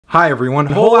Hi everyone,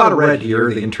 a whole lot of red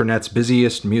here, the internet's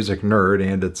busiest music nerd,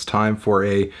 and it's time for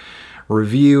a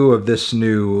review of this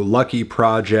new LUCKI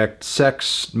project,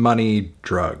 Sex, Money,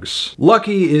 Drugs.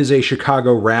 LUCKI is a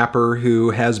Chicago rapper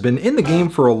who has been in the game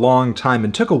for a long time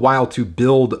and took a while to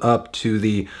build up to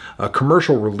the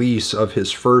commercial release of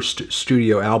his first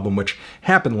studio album, which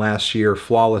happened last year,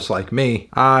 Flawless Like Me.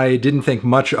 I didn't think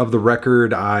much of the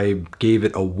record. I gave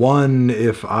it a 1,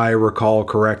 if I recall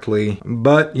correctly.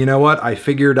 But you know what? I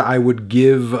figured I would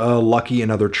give LUCKI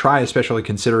another try, especially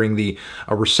considering the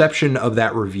reception of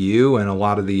that review and a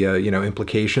lot of the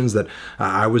implications that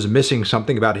I was missing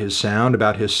something about his sound,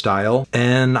 about his style.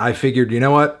 And I figured, you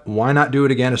know what, why not do it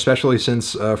again, especially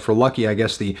since for LUCKI, I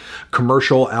guess the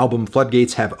commercial album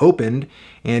floodgates have opened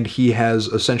and he has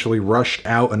essentially rushed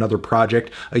out another project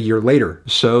a year later.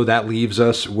 So that leaves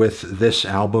us with this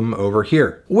album over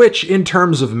here, which in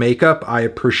terms of makeup, I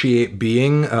appreciate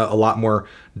being a lot more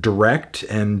direct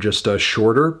and just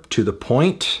shorter to the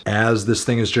point, as this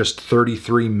thing is just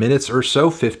 33 minutes or so,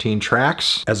 15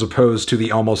 tracks, as opposed to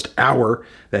the almost hour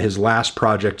that his last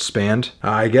project spanned.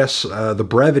 I guess the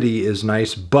brevity is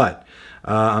nice, but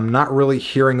I'm not really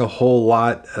hearing a whole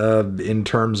lot in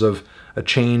terms of a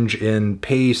change in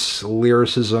pace,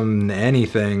 lyricism,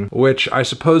 anything, which I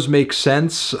suppose makes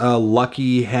sense.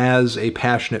 LUCKI has a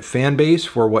passionate fan base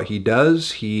for what he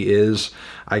does. He is,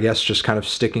 I guess, just kind of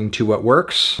sticking to what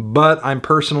works, but I'm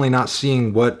personally not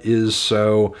seeing what is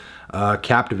so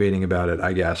captivating about it,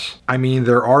 I guess. I mean,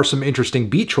 there are some interesting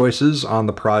beat choices on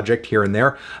the project here and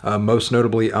there, most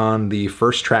notably on the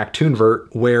first track, TUNEVERT,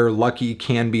 where LUCKI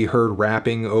can be heard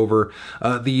rapping over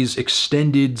these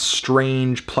extended,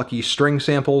 strange, plucky string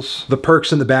samples. The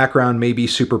perks in the background may be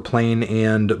super plain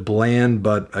and bland,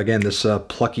 but again, this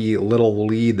plucky little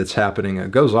lead that's happening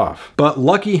goes off. But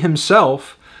LUCKI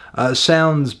himself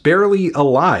sounds barely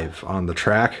alive on the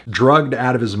track, drugged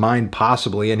out of his mind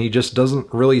possibly, and he just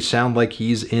doesn't really sound like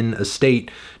he's in a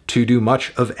state to do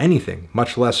much of anything,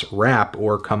 much less rap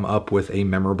or come up with a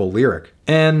memorable lyric.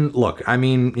 And look, I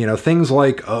mean, things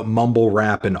like mumble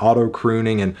rap and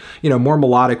auto-crooning and, more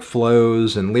melodic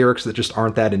flows and lyrics that just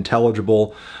aren't that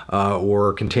intelligible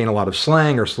or contain a lot of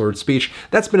slang or slurred speech,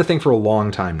 that's been a thing for a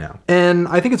long time now. And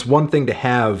I think it's one thing to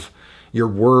have your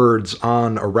words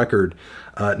on a record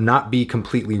not be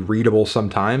completely readable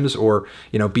sometimes, or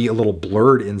be a little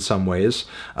blurred in some ways,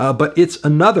 but it's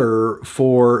another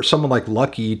for someone like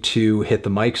LUCKI to hit the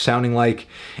mic sounding like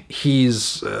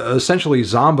he's essentially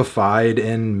zombified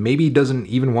and maybe doesn't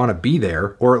even want to be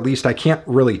there, or at least I can't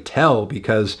really tell,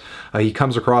 because he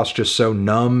comes across just so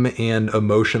numb and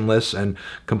emotionless and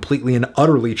completely and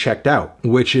utterly checked out,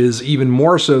 which is even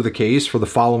more so the case for the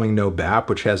following No Bap,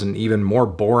 which has an even more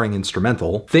boring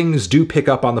instrumental. Things do pick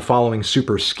up on the following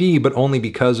Super Ski, but only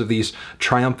because of these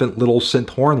triumphant little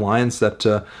synth horn lines that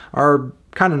are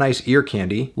kind of nice ear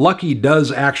candy. LUCKI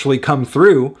does actually come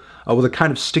through with a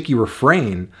kind of sticky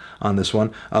refrain on this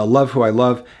one. Love who I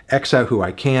love, X out who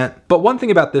I can't. But one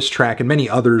thing about this track and many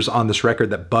others on this record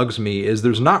that bugs me is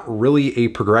there's not really a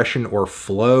progression or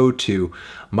flow to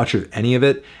much of any of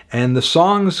it, and the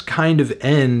songs kind of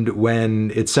end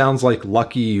when it sounds like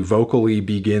LUCKI vocally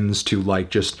begins to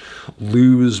just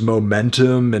lose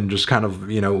momentum and just kind of,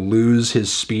 lose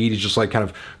his speed. He's just kind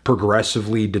of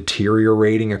progressively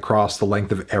deteriorating across the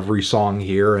length of every song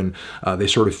here, and they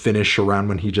sort of finish around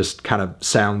when he just kind of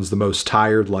sounds the most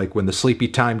tired, like when the sleepy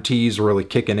time teas are really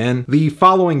kicking in. The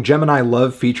following Gemini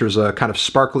Love features a kind of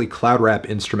sparkly cloud rap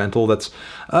instrumental that's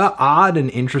odd and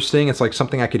interesting. It's like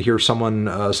something I could hear someone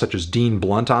such as Dean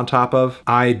Blunt on top of.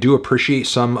 I do appreciate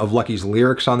some of LUCKI's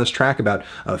lyrics on this track about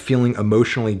feeling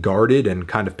emotionally guarded and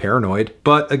kind of paranoid.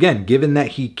 But again, given that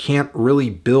he can't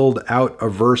really build out a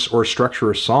verse or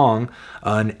structure a song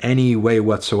in any way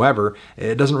whatsoever,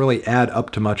 it doesn't really add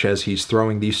up to much as he's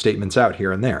throwing these statements out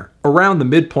here and there. Around the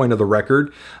midpoint of the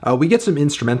record, we get some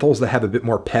instrumentals that have a bit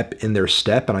more pep in their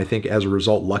step, and I think as a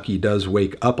result, LUCKI does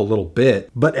wake up a little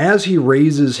bit. But as he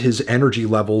raises his energy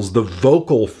levels, the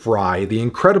vocal fry, the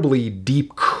incredibly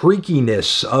deep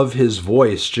creakiness of his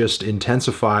voice just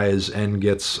intensifies and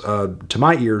gets, to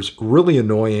my ears, really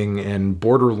annoying and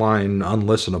borderline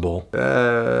unlistenable.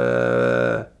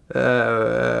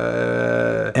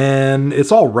 And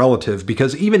it's all relative,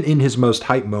 because even in his most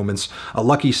hype moments,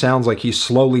 LUCKI sounds like he's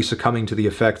slowly succumbing to the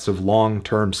effects of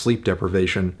long-term sleep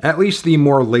deprivation. At least the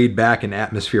more laid-back and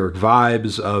atmospheric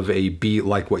vibes of a beat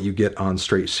like what you get on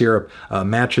Straight Syrup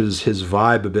matches his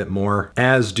vibe a bit more,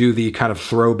 as do the kind of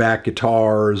throwback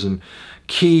guitars and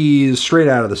keys straight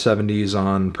out of the 70s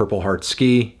on Purple Heart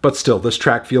Ski. But still, this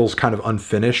track feels kind of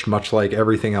unfinished, much like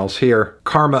everything else here.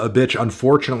 Karma a Bitch,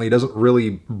 unfortunately, doesn't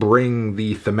really bring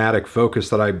the thematic focus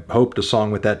that I hoped a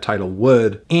song with that title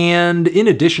would. And in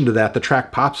addition to that, the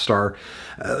track Popstar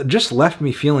just left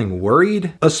me feeling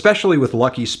worried, especially with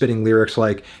Lucky spitting lyrics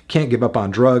like "can't give up on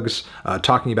drugs,"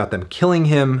 talking about them killing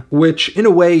him, which in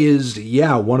a way is,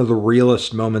 yeah, one of the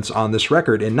realest moments on this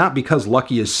record, and not because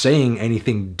Lucky is saying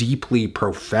anything deeply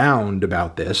profound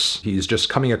about this. He's just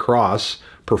coming across,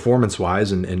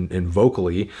 performance-wise and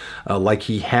vocally, like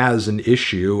he has an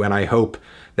issue, and I hope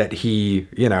that he,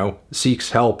 you know,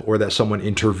 seeks help or that someone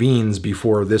intervenes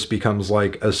before this becomes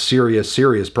like a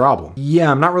serious problem.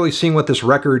 Yeah, I'm not really seeing what this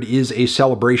record is a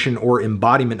celebration or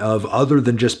embodiment of other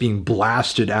than just being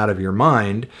blasted out of your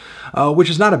mind, which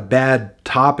is not a bad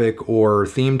topic or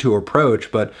theme to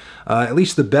approach, but at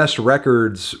least the best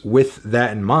records with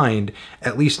that in mind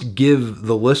at least give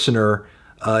the listener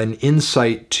an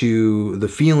insight to the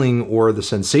feeling or the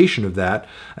sensation of that.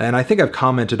 And I think I've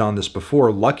commented on this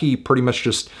before. Lucky pretty much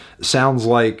just sounds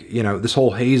like, you know, this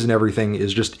whole haze and everything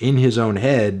is just in his own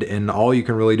head, and all you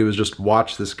can really do is just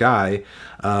watch this guy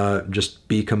just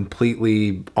be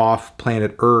completely off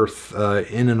planet Earth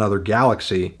in another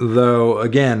galaxy. Though,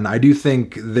 again, I do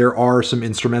think there are some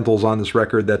instrumentals on this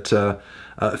record that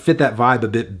fit that vibe a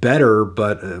bit better,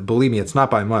 but believe me, it's not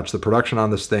by much. The production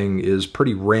on this thing is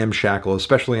pretty ramshackle,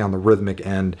 especially on the rhythmic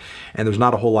end, and there's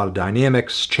not a whole lot of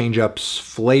dynamics, change-ups,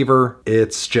 flavor.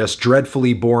 It's just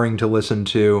dreadfully boring to listen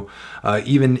to,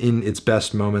 even in its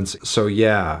best moments. So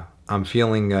I'm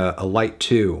feeling a light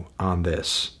 2 on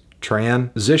this.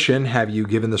 Transition, have you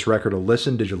given this record a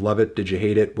listen? Did you love it? Did you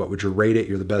hate it? What would you rate it?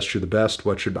 You're the best, you're the best.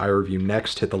 What should I review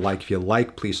next? Hit the like if you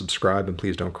like. Please subscribe and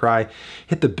please don't cry.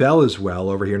 Hit the bell as well.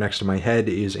 Over here next to my head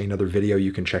is another video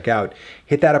you can check out.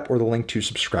 Hit that up or the link to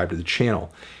subscribe to the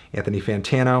channel. Anthony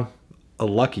Fantano, a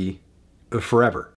Lucky forever.